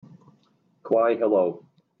Why, hello.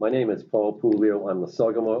 My name is Paul Pulio. I'm the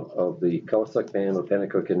Sogamo of the Cossack Band of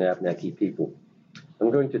Pennacook and Abnaki people.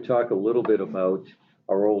 I'm going to talk a little bit about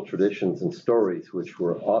our old traditions and stories, which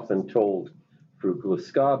were often told through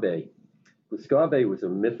Gluskabe. Gluskabe was a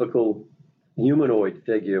mythical humanoid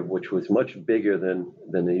figure which was much bigger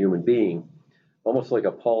than a human being, almost like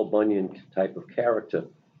a Paul Bunyan type of character.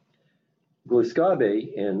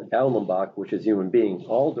 Gluskabe and Alnambak, which is human being,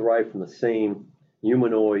 all derive from the same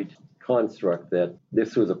humanoid construct, that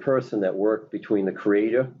this was a person that worked between the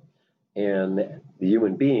creator and the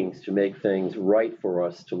human beings to make things right for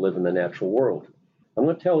us to live in the natural world. I'm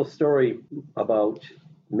going to tell a story about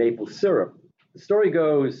maple syrup. The story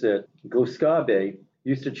goes that Gluskabe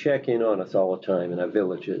used to check in on us all the time in our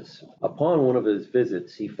villages. Upon one of his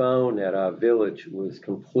visits, he found that our village was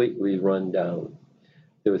completely run down.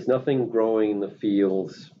 There was nothing growing in the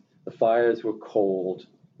fields. The fires were cold.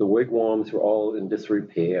 The wigwams were all in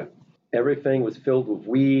disrepair. Everything was filled with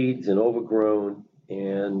weeds and overgrown,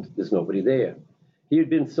 and there's nobody there. He had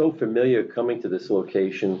been so familiar coming to this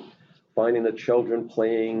location, finding the children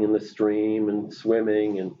playing in the stream and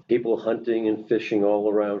swimming, and people hunting and fishing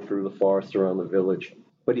all around through the forest around the village.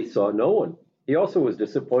 But he saw no one. He also was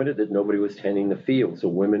disappointed that nobody was tending the fields. So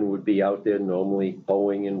women would be out there normally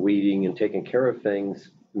hoeing and weeding and taking care of things,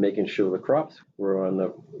 making sure the crops were on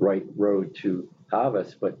the right road to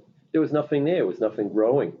harvest. But there was nothing there. There was nothing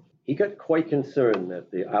growing. He got quite concerned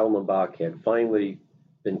that the Alnambak had finally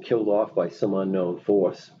been killed off by some unknown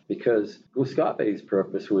force, because Gluskabe's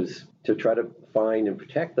purpose was to try to find and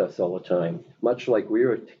protect us all the time. Much like we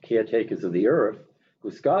were caretakers of the earth,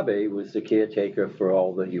 Gluskabe was the caretaker for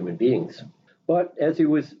all the human beings. But as he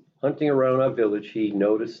was hunting around our village, he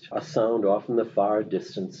noticed a sound off in the far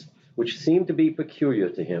distance, which seemed to be peculiar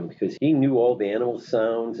to him, because he knew all the animal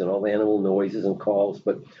sounds and all the animal noises and calls.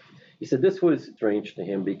 But he said this was strange to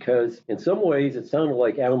him because in some ways it sounded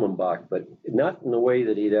like Alnambak, but not in the way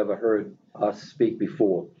that he'd ever heard us speak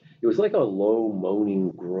before. It was like a low moaning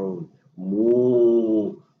groan.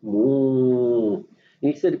 Moo, moo.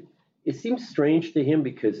 And he said it seems strange to him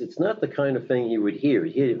because it's not the kind of thing he would hear.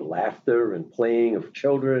 He'd hear laughter and playing of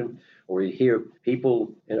children, or he'd hear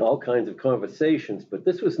people in all kinds of conversations, but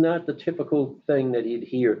this was not the typical thing that he'd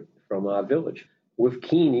hear from our village. With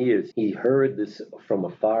keen ears, he heard this from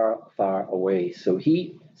afar, far away. So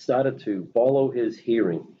he started to follow his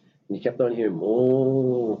hearing, and he kept on hearing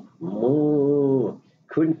moo, moo.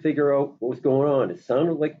 Couldn't figure out what was going on. It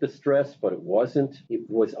sounded like distress, but it wasn't. It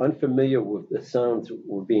was unfamiliar with the sounds that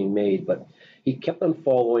were being made, but he kept on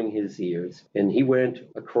following his ears, and he went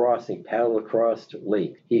across, he paddled across the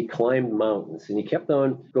lake. He climbed mountains, and he kept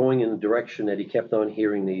on going in the direction that he kept on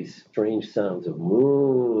hearing these strange sounds of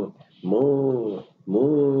moo, moo,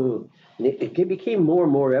 moo. And it became more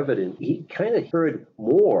and more evident. He kind of heard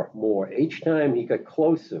more. Each time he got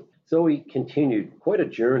closer. So he continued quite a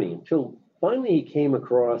journey until finally he came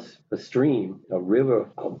across a stream, a river,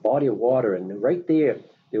 a body of water, and right there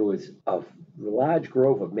was a large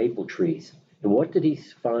grove of maple trees. And what did he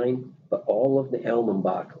find but all of the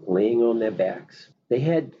Alnambak laying on their backs? They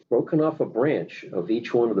had broken off a branch of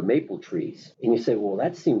each one of the maple trees. And you say, well,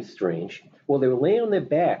 that seems strange. Well, they were laying on their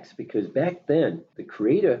backs because back then the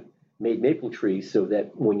creator made maple trees so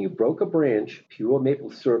that when you broke a branch, pure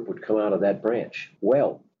maple syrup would come out of that branch.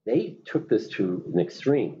 Well, they took this to an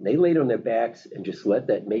extreme. They laid on their backs and just let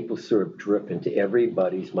that maple syrup drip into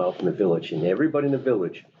everybody's mouth in the village. And everybody in the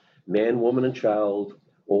village, man, woman, and child,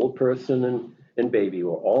 old person and baby,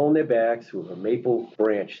 were all on their backs with a maple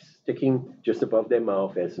branch sticking just above their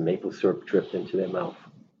mouth as the maple syrup dripped into their mouth.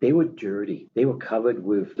 They were dirty. They were covered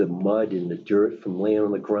with the mud and the dirt from laying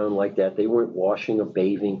on the ground like that. They weren't washing or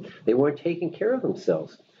bathing. They weren't taking care of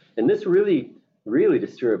themselves. And this really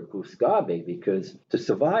disturbed Gluskabe, because to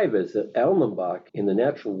survive as an Alnambak in the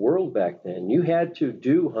natural world back then, you had to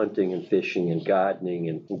do hunting and fishing and gardening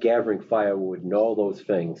and gathering firewood and all those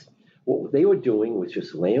things. What they were doing was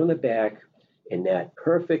just lay on their back, and that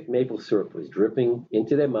perfect maple syrup was dripping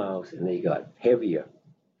into their mouths, and they got heavier,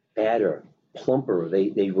 fatter, plumper.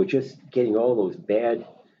 They were just getting all those bad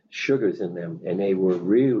sugars in them, and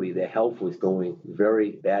their health was going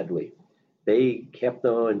very badly. They kept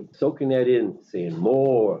on soaking that in, saying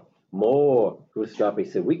more.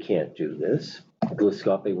 Gluskabe said, we can't do this.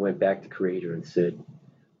 Gluskabe went back to Creator and said,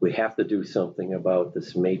 we have to do something about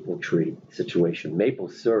this maple tree situation. Maple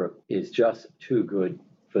syrup is just too good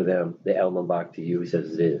for them, the Alnambak, to use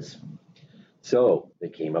as it is. So they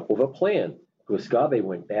came up with a plan. Gluskabe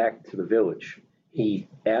went back to the village. He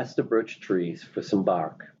asked the birch trees for some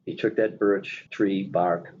bark. He took that birch tree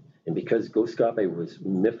bark, and because Gluskabe was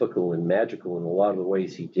mythical and magical in a lot of the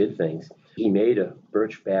ways he did things, he made a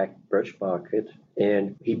birch bucket,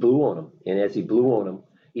 and he blew on them. And as he blew on them,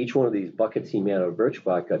 each one of these buckets he made out of birch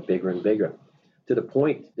bark got bigger and bigger, to the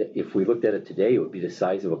point that if we looked at it today, it would be the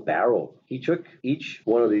size of a barrel. He took each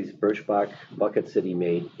one of these birch bark buckets that he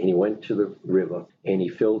made, and he went to the river, and he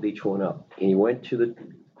filled each one up. And he went to the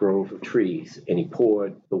grove of trees, and he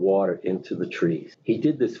poured the water into the trees. He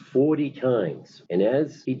did this 40 times. And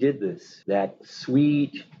as he did this, that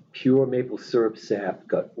sweet, pure maple syrup sap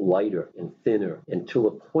got lighter and thinner until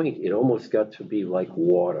a point it almost got to be like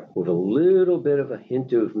water, with a little bit of a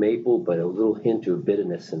hint of maple, but a little hint of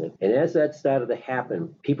bitterness in it. And as that started to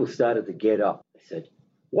happen, people started to get up. I said,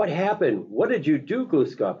 "What happened? What did you do,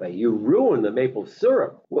 Gluskabe? You ruined the maple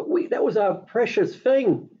syrup. That was our precious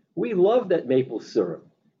thing. We love that maple syrup."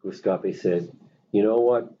 Gluskabe said, "You know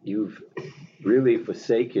what? You've really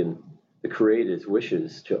forsaken the Creator's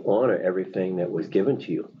wishes to honor everything that was given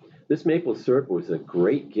to you. This maple syrup was a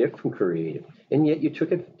great gift from Creator, and yet you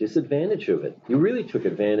took a disadvantage of it. You really took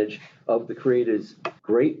advantage of the Creator's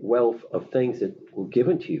great wealth of things that were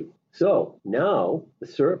given to you. So now the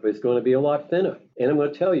syrup is going to be a lot thinner. And I'm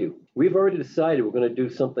going to tell you, we've already decided we're going to do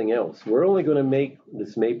something else. We're only going to make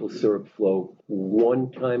this maple syrup flow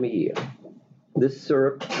one time a year. This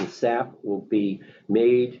syrup and sap will be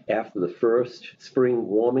made after the first spring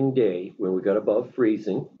warming day when we got above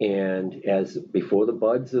freezing. And as before the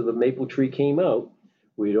buds of the maple tree came out,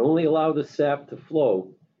 we'd only allow the sap to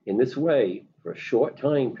flow in this way for a short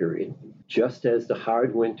time period, just as the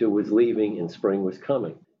hard winter was leaving and spring was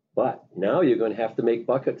coming. But now you're going to have to make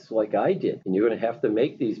buckets like I did. And you're going to have to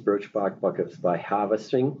make these birch bark buckets by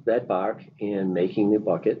harvesting that bark and making the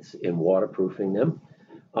buckets and waterproofing them.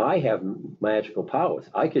 I have magical powers.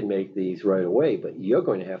 I can make these right away, but you're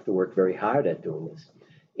going to have to work very hard at doing this.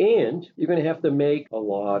 And you're going to have to make a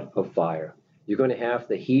lot of fire. You're going to have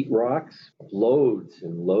to heat rocks, loads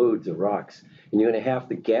and loads of rocks. And you're going to have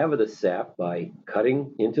to gather the sap by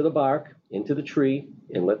cutting into the bark, into the tree,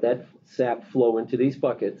 and let that sap flow into these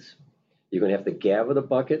buckets. You're going to have to gather the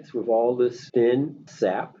buckets with all this thin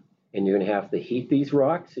sap. And you're going to have to heat these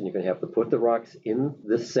rocks, and you're going to have to put the rocks in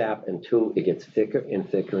the sap until it gets thicker and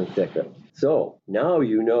thicker and thicker. So now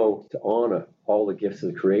you know to honor all the gifts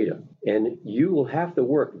of the Creator. And you will have to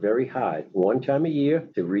work very hard one time a year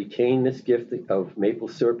to retain this gift of maple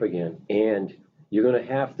syrup again. And you're going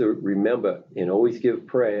to have to remember and always give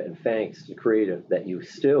prayer and thanks to the Creator that you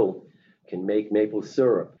still can make maple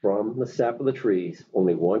syrup from the sap of the trees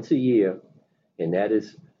only once a year. And that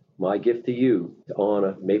is my gift to you to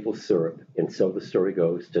honor maple syrup. And so the story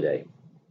goes today.